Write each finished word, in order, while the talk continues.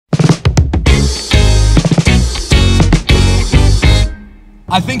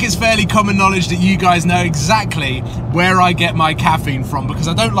I think it's fairly common knowledge that you guys know exactly where I get my caffeine from, because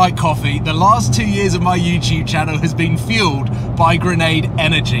I don't like coffee. The last 2 years of my YouTube channel has been fueled by Grenade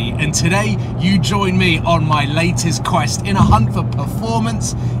Energy, and today you join me on my latest quest in a hunt for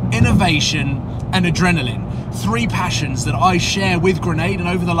performance, innovation and adrenaline. 3 passions that I share with Grenade, and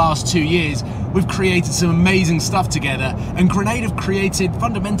over the last 2 years we've created some amazing stuff together, and Grenade have created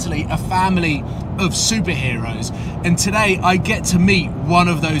fundamentally a family of superheroes. And today I get to meet one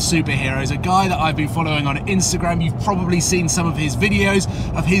of those superheroes, a guy that I've been following on Instagram. You've probably seen some of his videos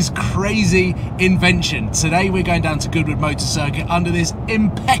of his crazy invention. Today we're going down to Goodwood Motor Circuit under this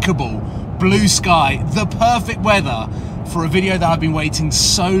impeccable blue sky, the perfect weather for a video that I've been waiting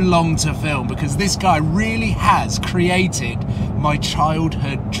so long to film, because this guy really has created my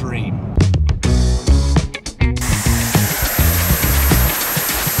childhood dream.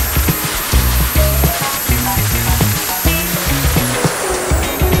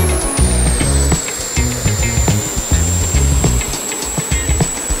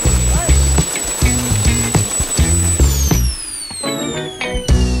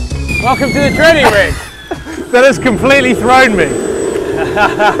 Welcome to the training rig. That has completely thrown me.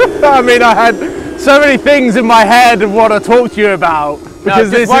 I mean, I had so many things in my head of what to talk to you about. Because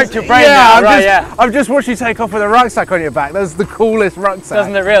this is your brain now, right? I've just watched you take off with a rucksack on your back. That's the coolest rucksack.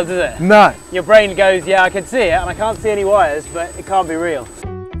 Doesn't it real, does it? No. Your brain goes, yeah, I can see it, and I can't see any wires, but it can't be real.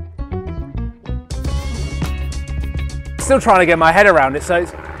 Still trying to get my head around it.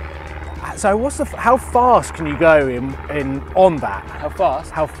 So what's how fast can you go on that? How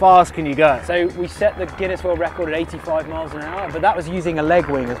fast? How fast can you go? So we set the Guinness World Record at 85 miles an hour, but that was using a leg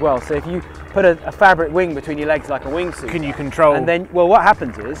wing as well. So if you put a fabric wing between your legs like a wingsuit. Can you control? And then, well, what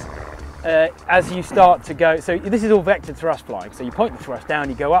happens is, as you start to go, so this is all vectored thrust flying. So you point the thrust down,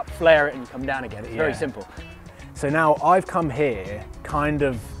 you go up, flare it, and you come down again. It's very simple. So now I've come here kind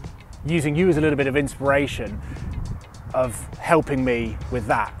of using you as a little bit of inspiration of helping me with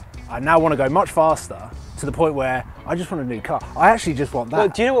that. I now want to go much faster, to the point where I just want a new car. I actually just want that. Well,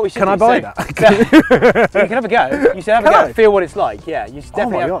 do you know what we should do? Can I buy that? You can have a go. You should have a go. Feel what it's like. Yeah, you should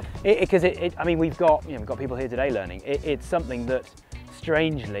definitely. Oh my God. Because I mean, we've got people here today learning. It's something that,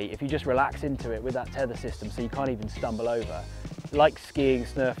 strangely, if you just relax into it with that tether system, so you can't even stumble over. Like skiing,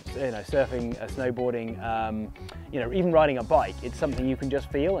 surfing, snowboarding, even riding a bike, it's something you can just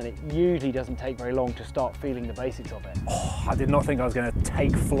feel, and it usually doesn't take very long to start feeling the basics of it. Oh, I did not think I was going to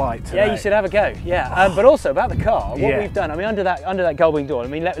take flight today. Yeah, you should have a go. Yeah, but also about the car, what we've done. I mean, under that gull-wing door. I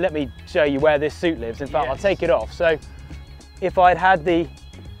mean, let me show you where this suit lives. In fact, I'll take it off. So, if I'd had the,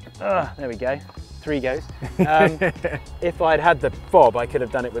 there we go. 3 goes. If I'd had the fob, I could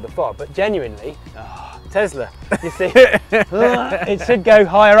have done it with a fob. But genuinely, Tesla, you see, it should go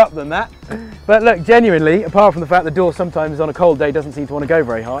higher up than that. But look, genuinely, apart from the fact the door sometimes on a cold day doesn't seem to want to go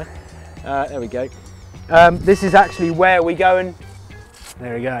very high. There we go. This is actually where we go and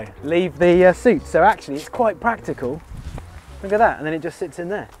there we go. Leave the suit. So actually, it's quite practical. Look at that, and then it just sits in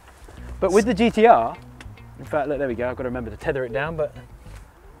there. But with the GTR, in fact, look, there we go. I've got to remember to tether it down, but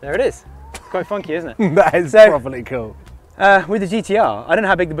there it is. It's quite funky, isn't it? That is properly cool. With the GTR, I don't know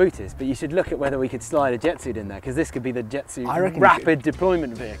how big the boot is, but you should look at whether we could slide a jet suit in there, because this could be the jet suit rapid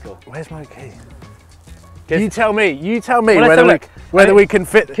deployment vehicle. Where's my key? You tell me whether we can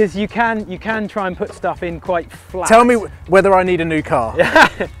fit. Because you can try and put stuff in quite flat. Tell me whether I need a new car.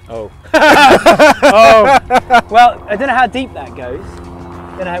 Oh. Oh. Well, I don't know how deep that goes.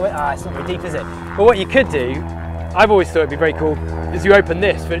 It's not very deep, is it? But what you could do, I've always thought it'd be very cool, is you open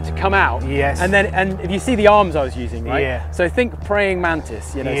this for it to come out. Yes. And if you see the arms I was using, right? Yeah. So think praying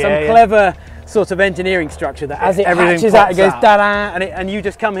mantis, some clever sort of engineering structure that as it hatches out, it goes da-da, and you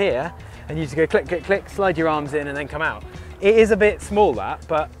just come here and you just go click, click, click, slide your arms in and then come out. It is a bit small, that,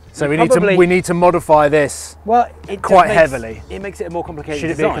 but so we need to modify this quite heavily. It makes it a more complicated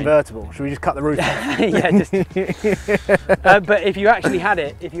design. Should it be a convertible? Should we just cut the roof off? Yeah, but if you actually had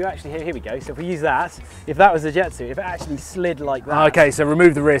it, here we go. So if we use that, if that was a jet suit, if it actually slid like that. Okay, so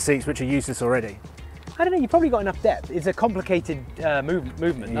remove the rear seats, which are useless already. I don't know, you've probably got enough depth. It's a complicated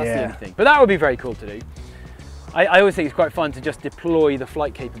movement, that's the only thing. But that would be very cool to do. I always think it's quite fun to just deploy the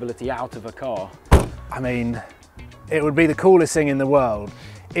flight capability out of a car. I mean, it would be the coolest thing in the world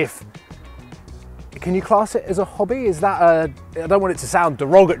if Can you class it as a hobby? Is that a, I don't want it to sound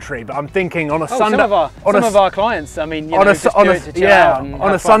derogatory, but I'm thinking on a Sunday. Some of our clients, I mean, on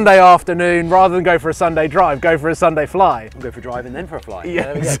a Sunday afternoon, rather than go for a Sunday drive, go for a Sunday fly. Go for a drive and then for a fly.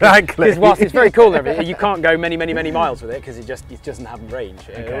 Yeah, exactly. Because whilst it's very cool, you can't go many miles with it because it doesn't have range.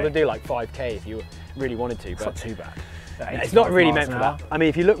 Okay. It'll do like 5K if you really wanted to. It's not too bad. It's not really meant for that. I mean,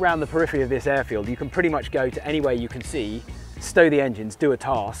 if you look around the periphery of this airfield, you can pretty much go to anywhere you can see stow the engines, do a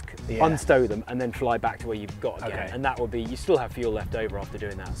task, unstow them, and then fly back to where you've got again. And that would be, you still have fuel left over after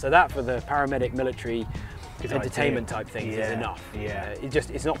doing that. So that for the paramedic, military, entertainment type things is enough.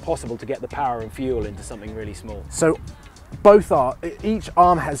 It's not possible to get the power and fuel into something really small. So each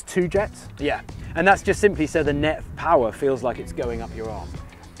arm has 2 jets? Yeah, and that's just simply so the net power feels like it's going up your arm.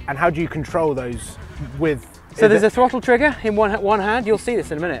 And how do you control those with? So there's a throttle trigger in one hand. You'll see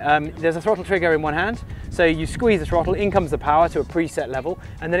this in a minute. There's a throttle trigger in one hand. So you squeeze the throttle, in comes the power to a preset level,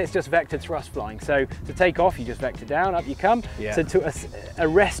 and then it's just vectored thrust flying. So to take off, you just vector down, up you come. So to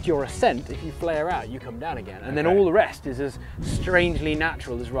arrest your ascent, if you flare out, you come down again. And then all the rest is as strangely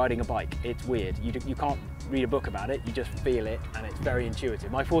natural as riding a bike. It's weird. You can't read a book about it, you just feel it, and it's very intuitive.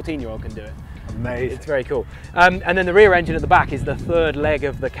 My 14-year-old can do it. Amazing. It's very cool. And then the rear engine at the back is the 3rd leg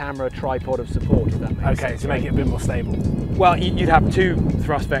of the camera tripod of support, if that makes sense. To make it a bit more stable. Well, you'd have 2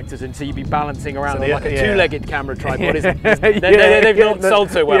 thrust vectors, and so you'd be balancing around like a 2-legged camera tripod. They've not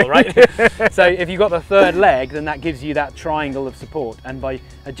sold so well, right? So if you've got the 3rd leg, then that gives you that triangle of support, and by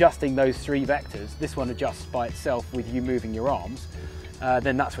adjusting those 3 vectors, this one adjusts by itself with you moving your arms,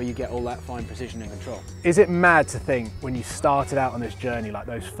 then that's where you get all that fine precision and control. Is it mad to think when you started out on this journey, like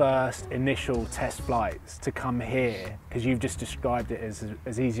those first initial test flights, to come here, because you've just described it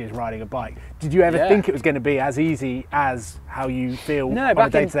as easy as riding a bike, did you ever think it was going to be as easy as how you feel on a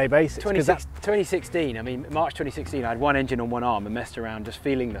day-to-day basis? 2016, I mean, March 2016, I had 1 engine on 1 arm and messed around just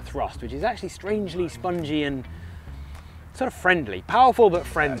feeling the thrust, which is actually strangely spongy and sort of friendly, powerful but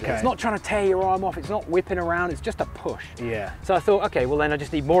friendly. It's not trying to tear your arm off, it's not whipping around, it's just a push. So I thought, okay, well then I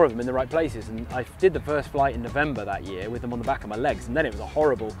just need more of them in the right places, and I did the first flight in November that year with them on the back of my legs, and then it was a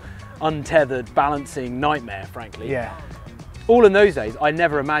horrible, untethered, balancing nightmare, frankly. All in those days, I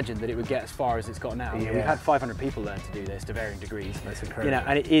never imagined that it would get as far as it's got now. We've had 500 people learn to do this to varying degrees. That's incredible. You know,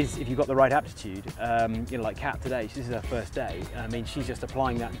 and it is, if you've got the right aptitude, you know, like Kat today, this is her first day. I mean, she's just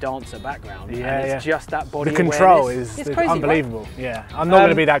applying that dancer background, and it's just that body awareness. The control is crazy, unbelievable. Right? I'm not going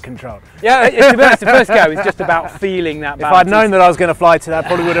to be that controlled. It's the first go. It's just about feeling that balance. If I'd known that I was going to fly to that, I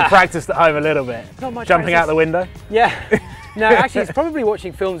probably would have practiced at home a little bit. Not much jumping out the window. No, actually, it's probably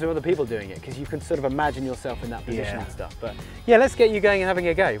watching films of other people doing it, because you can sort of imagine yourself in that position and stuff. But yeah, let's get you going and having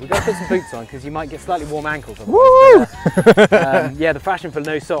a go. We've got to put some boots on, because you might get slightly warm ankles. Woo! Yeah, the fashion for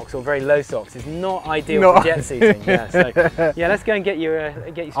no socks or very low socks is not ideal for jet seating. So yeah, let's go and get you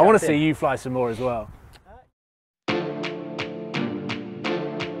I want to see you fly some more as well.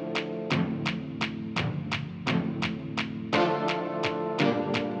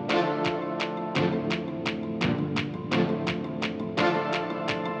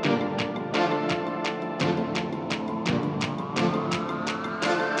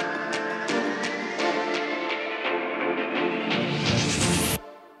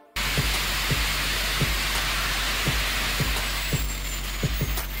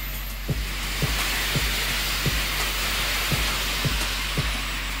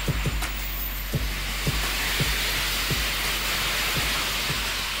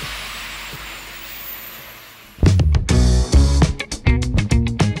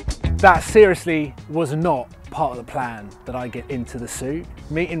 That seriously was not part of the plan, that I get into the suit.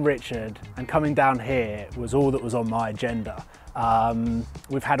 Meeting Richard and coming down here was all that was on my agenda.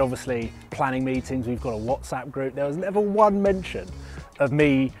 We've had obviously planning meetings, we've got a WhatsApp group. There was never one mention of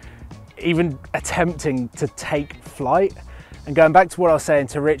me even attempting to take flight. And going back to what I was saying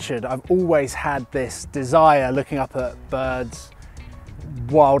to Richard, I've always had this desire looking up at birds,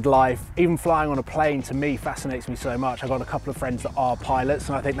 wildlife, even flying on a plane to me fascinates me so much. I've got a couple of friends that are pilots,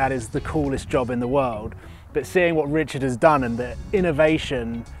 and I think that is the coolest job in the world. But seeing what Richard has done and the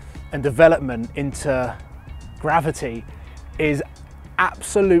innovation and development into gravity is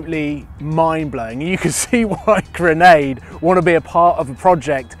absolutely mind-blowing. You can see why Grenade want to be a part of a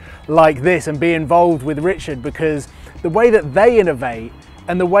project like this and be involved with Richard, because the way that they innovate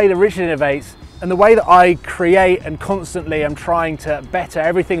and the way that Richard innovates and the way that I create and constantly am trying to better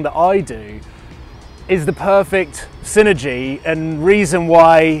everything that I do is the perfect synergy and reason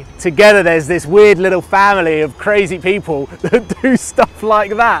why together there's this weird little family of crazy people that do stuff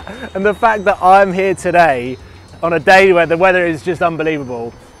like that. And the fact that I'm here today on a day where the weather is just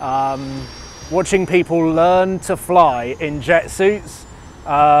unbelievable, watching people learn to fly in jet suits,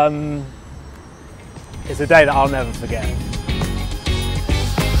 is a day that I'll never forget.